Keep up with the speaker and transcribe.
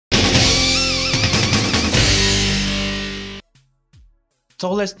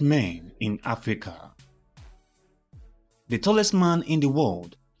Tallest men in Africa. The tallest man in the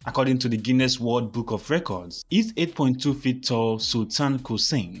world, according to the Guinness World Book of Records, is 8.2 feet tall Sultan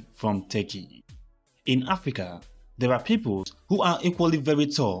Kösen from Turkey. In Africa, there are people who are equally very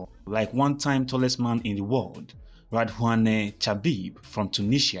tall, like one-time tallest man in the world, Radhouane Charbib from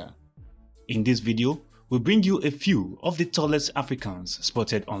Tunisia. In this video, we bring you a few of the tallest Africans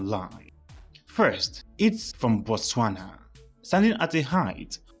spotted online. First, it's from Botswana. Standing at a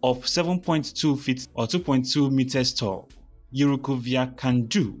height of 7.2 feet or 2.2 meters tall,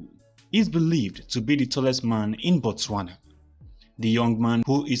 Radhouane is believed to be the tallest man in Botswana. The young man,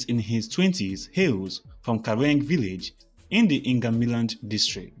 who is in his 20s, hails from Kareng village in the Ingamiland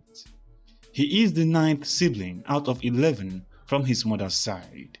district. He is the 9th sibling out of 11 from his mother's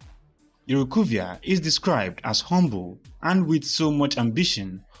side. Radhouane is described as humble and with so much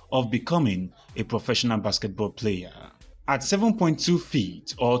ambition of becoming a professional basketball player. At 7.2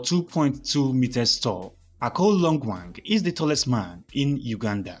 feet or 2.2 meters tall, Akol Longwang is the tallest man in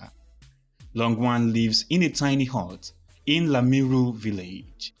Uganda. Longwang lives in a tiny hut in Lamiru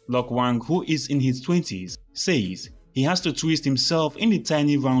village. Longwang, who is in his 20s, says he has to twist himself in the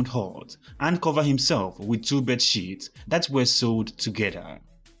tiny round hut and cover himself with 2 bed sheets that were sewed together.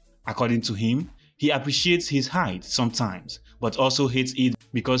 According to him, he appreciates his height sometimes, but also hates it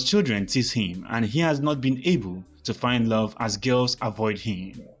because children tease him and he has not been able to find love as girls avoid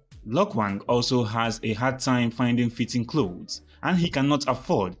him. Longwang also has a hard time finding fitting clothes, and he cannot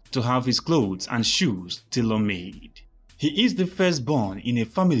afford to have his clothes and shoes tailor-made. He is the firstborn in a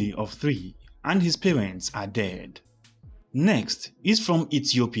family of 3, and his parents are dead. Next is from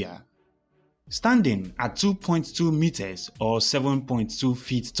Ethiopia. Standing at 2.2 meters or 7.2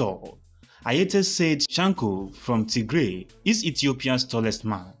 feet tall, Ayete Said Shanko from Tigray is Ethiopia's tallest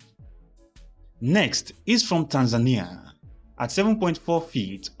man. Next is from Tanzania. At 7.4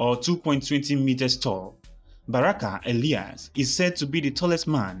 feet or 2.20 meters tall, Baraka Elias is said to be the tallest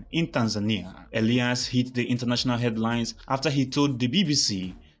man in Tanzania. Elias hit the international headlines after he told the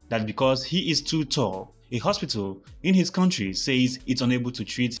BBC that because he is too tall, a hospital in his country says it's unable to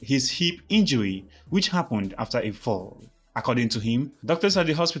treat his hip injury, which happened after a fall. According to him, doctors at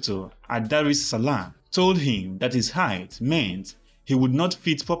the hospital at Dar es Salaam told him that his height meant he would not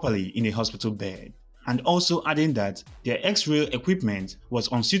fit properly in a hospital bed, and also adding that their X-ray equipment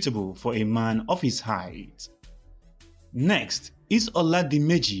was unsuitable for a man of his height. Next is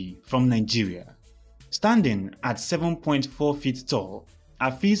Oladimeji from Nigeria. Standing at 7.4 feet tall,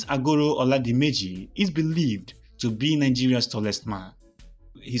 Afeez Agoro Oladimeji is believed to be Nigeria's tallest man.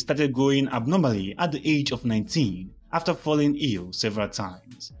 He started growing abnormally at the age of 19 after falling ill several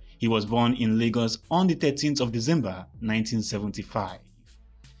times. He was born in Lagos on the 13th of December 1975.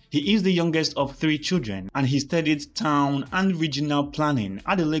 He is the youngest of 3 children, and he studied town and regional planning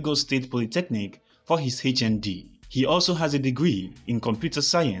at the Lagos State Polytechnic for his HND. He also has a degree in computer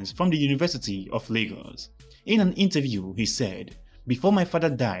science from the University of Lagos. In an interview, he said, "Before my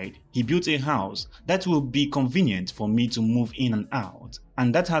father died, he built a house that will be convenient for me to move in and out,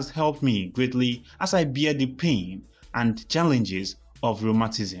 and that has helped me greatly as I bear the pain and challenges of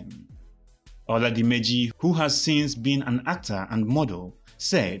rheumatism." Oladimeji, who has since been an actor and model,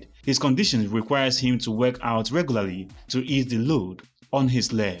 said his condition requires him to work out regularly to ease the load on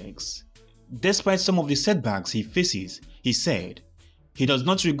his legs. Despite some of the setbacks he faces, he said he does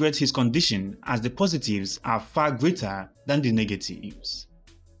not regret his condition as the positives are far greater than the negatives.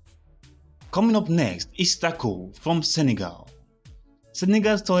 Coming up next is Tako from Senegal.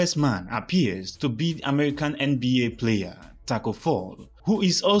 Senegal's tallest man appears to be the American NBA player Tako Fall, who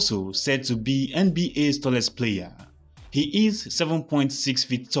is also said to be NBA's tallest player. He is 7.6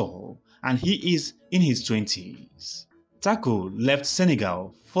 feet tall and he is in his 20s. Tako left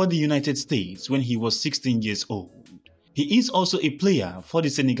Senegal for the United States when he was 16 years old. He is also a player for the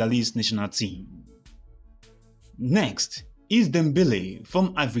Senegalese national team. Next is Dembele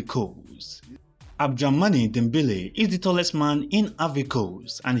from Ivory Coast. Abdramane Dembele is the tallest man in Ivory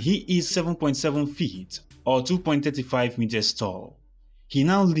Coast and he is 7.7 feet or 2.35 meters tall. He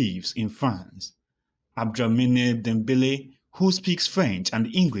now lives in France. Abdramane Dembele, who speaks French and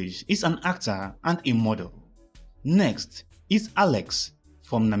English, is an actor and a model. Next is Alex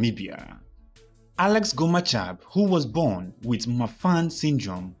from Namibia. Alex Gomachab, who was born with Marfan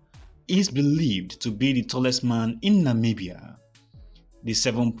syndrome, is believed to be the tallest man in Namibia. The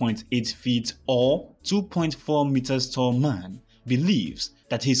 7.8 feet or 2.4 meters tall man believes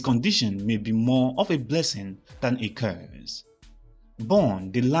that his condition may be more of a blessing than a curse.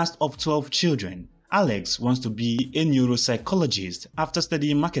 Born the last of 12 children, Alex wants to be a neuropsychologist after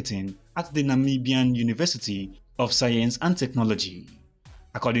studying marketing at the Namibian University of Science and Technology.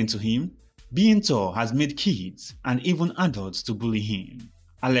 According to him, being tall has made kids and even adults to bully him.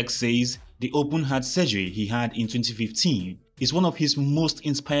 Alex says the open heart surgery he had in 2015 is one of his most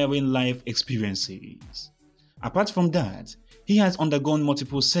inspiring life experiences. Apart from that, he has undergone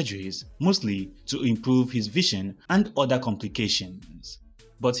multiple surgeries, mostly to improve his vision and other complications.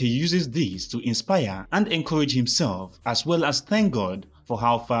 But he uses these to inspire and encourage himself, as well as thank God for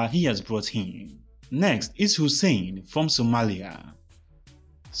how far he has brought him. Next is Hussein from Somalia.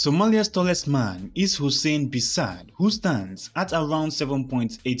 Somalia's tallest man is Hussein Bissad, who stands at around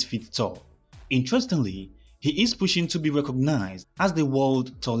 7.8 feet tall. Interestingly, he is pushing to be recognized as the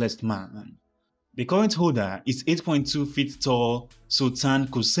world's tallest man. The current holder is 8.2 feet tall Sultan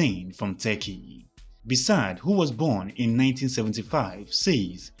Kösen from Turkey. Bissad, who was born in 1975,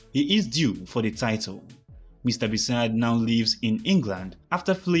 says he is due for the title. Mr. Bissad now lives in England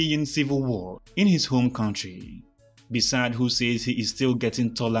after fleeing civil war in his home country. Bissad, who says he is still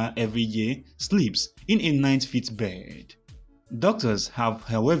getting taller every year, sleeps in a 9-foot bed. Doctors have,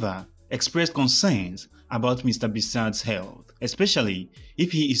 however, expressed concerns about Mr. Bissad's health, especially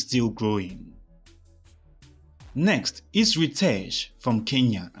if he is still growing. Next is Ritesh from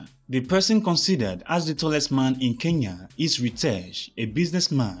Kenya. The person considered as the tallest man in Kenya is Ritesh, a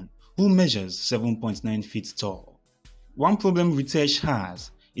businessman who measures 7.9 feet tall. One problem Ritesh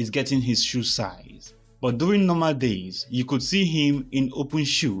has is getting his shoe size, but during normal days you could see him in open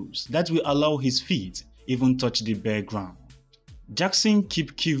shoes that will allow his feet even touch the bare ground. Jackson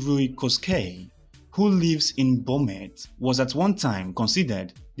Kipkirui Koskei, who lives in Bomet, was at one time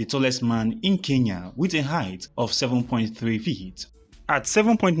considered the tallest man in Kenya with a height of 7.3 feet. At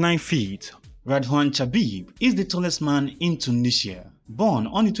 7.9 feet, Radhouane Charbib is the tallest man in Tunisia. Born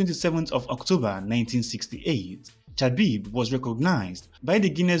on the 27th of October 1968, Charbib was recognized by the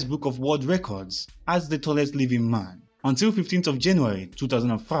Guinness Book of World Records as the tallest living man until 15th of January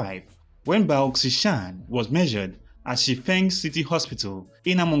 2005, when Bao Xishan was measured at Shifeng City Hospital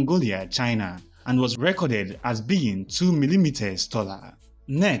in Mongolia, China, and was recorded as being 2 millimeters taller.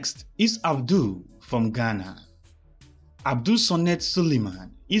 Next is Abdul from Ghana. Abdul Sonet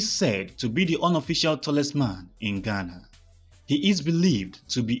Suleiman is said to be the unofficial tallest man in Ghana. He is believed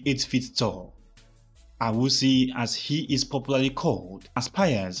to be 8 feet tall. Awusi, as he is popularly called,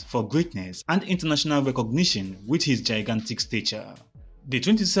 aspires for greatness and international recognition with his gigantic stature. The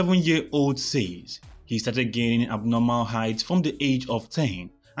 27-year-old says he started gaining abnormal height from the age of 10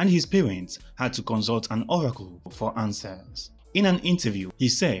 and his parents had to consult an oracle for answers. In an interview, he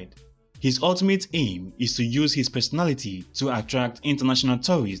said his ultimate aim is to use his personality to attract international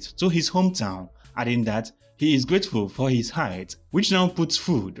tourists to his hometown, adding that he is grateful for his height, which now puts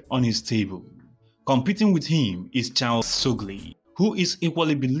food on his table. Competing with him is Charles Sogli, who is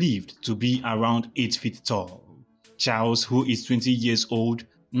equally believed to be around 8 feet tall. Charles, who is 20 years old,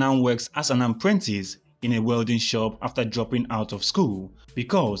 now works as an apprentice in a welding shop after dropping out of school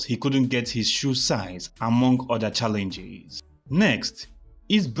because he couldn't get his shoe size, among other challenges. Next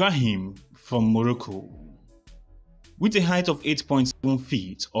is Brahim from Morocco. With a height of 8.7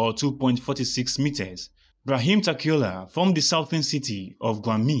 feet or 2.46 meters, Brahim Takiola from the southern city of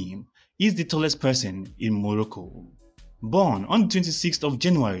Guamim is the tallest person in Morocco. Born on the 26th of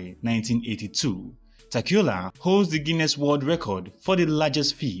January 1982, Takiola holds the Guinness World Record for the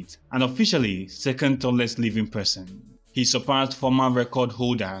largest feet and officially second tallest living person. He surpassed former record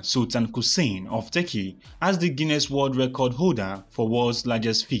holder Sultan Kösen of Turkey as the Guinness World Record holder for world's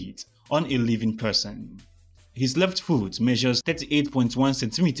largest feet on a living person. His left foot measures 38.1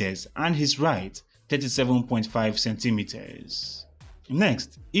 centimeters and his right 37.5 centimeters.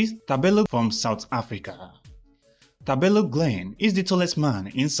 Next is Tabelo from South Africa. Tabelo Glen is the tallest man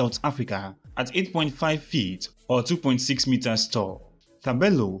in South Africa at 8.5 feet or 2.6 meters tall.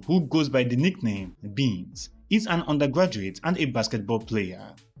 Tabelo, who goes by the nickname Beans, is an undergraduate and a basketball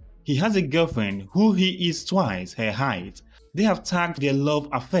player. He has a girlfriend who he is twice her height. They have tagged their love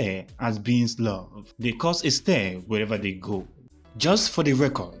affair as Beans Love. They cause a stir wherever they go. Just for the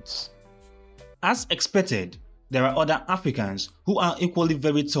records, as expected, there are other Africans who are equally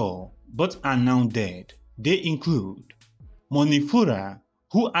very tall but are now dead. They include Monifura,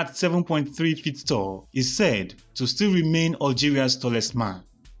 who at 7.3 feet tall is said to still remain Algeria's tallest man.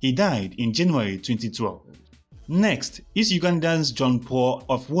 He died in January 2012. Next is Ugandan's John Paul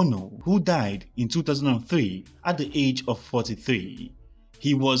of Wono, who died in 2003 at the age of 43.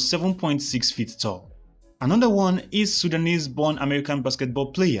 He was 7.6 feet tall. Another one is Sudanese-born American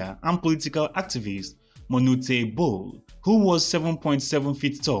basketball player and political activist Monute Bol, who was 7.7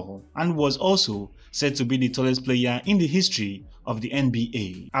 feet tall and was also said to be the tallest player in the history of the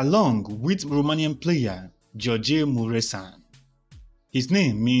NBA, along with Romanian player George Muresan. His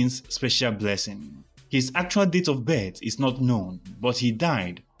name means special blessing. His actual date of birth is not known, but he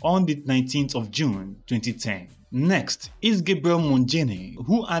died on the 19th of June 2010. Next is Gabriel Mongene,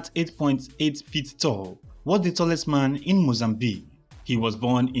 who at 8.8 feet tall was the tallest man in Mozambique. He was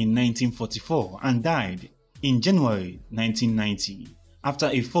born in 1944 and died in January 1990 after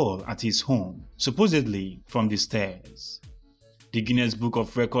a fall at his home, supposedly from the stairs. The Guinness Book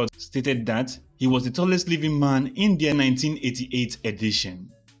of Records stated that he was the tallest living man in their 1988 edition.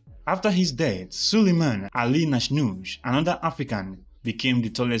 After his death, Suleiman Ali Nashnouch, another African, became the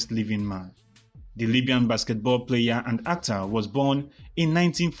tallest living man. The Libyan basketball player and actor was born in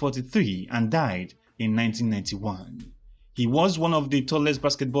 1943 and died in 1991. He was one of the tallest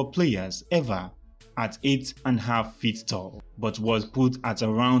basketball players ever at 8.5 feet tall, but was put at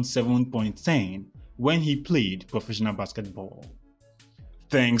around 7.10 when he played professional basketball.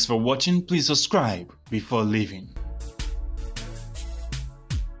 Thanks for watching. Please subscribe before leaving.